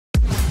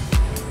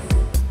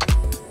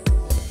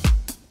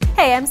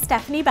Hey, I'm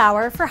Stephanie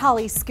Bauer for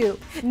Holly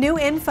Scoop. New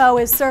info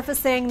is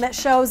surfacing that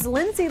shows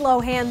Lindsay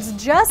Lohan'S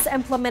just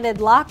implemented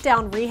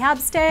lockdown rehab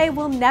stay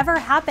will never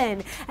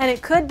happen, and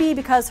it could be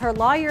because her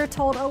lawyer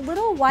told a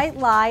little white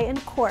lie in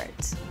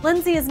court.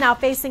 Lindsay is now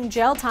facing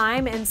jail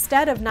time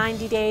instead of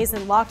 90 days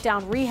in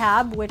lockdown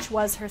rehab, which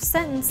was her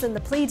sentence in the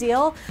plea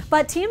deal,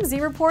 but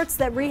TMZ reports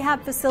that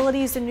rehab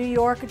facilities in New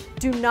York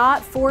do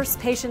not force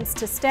patients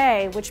to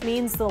stay, which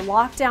means the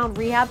lockdown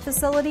rehab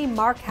facility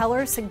Mark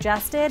Heller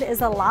suggested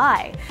is a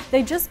lie.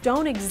 They just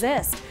don't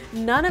exist.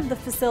 None of the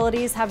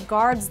facilities have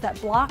guards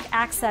that block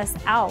access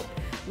out.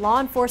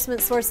 Law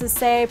enforcement sources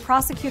say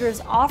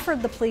prosecutors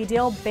offered the plea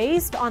deal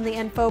based on the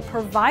info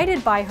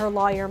provided by her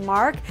lawyer,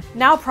 Mark.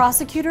 Now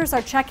prosecutors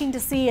are checking to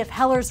see if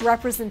Heller's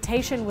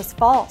representation was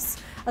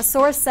false. A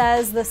source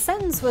says the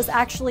sentence was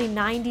actually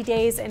 90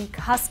 days in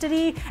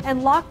custody,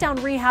 and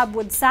lockdown rehab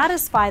would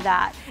satisfy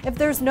that. If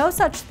there's no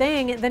such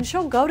thing, then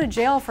she'll go to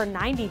jail for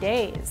 90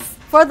 days.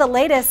 For the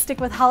latest, stick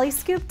with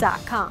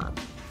hollyscoop.com.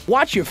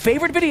 Watch your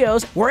favorite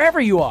videos wherever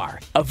you are.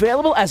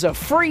 Available as a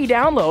free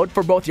download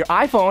for both your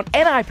iPhone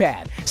and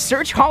iPad.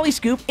 Search Holly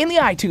Scoop in the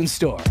iTunes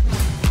Store.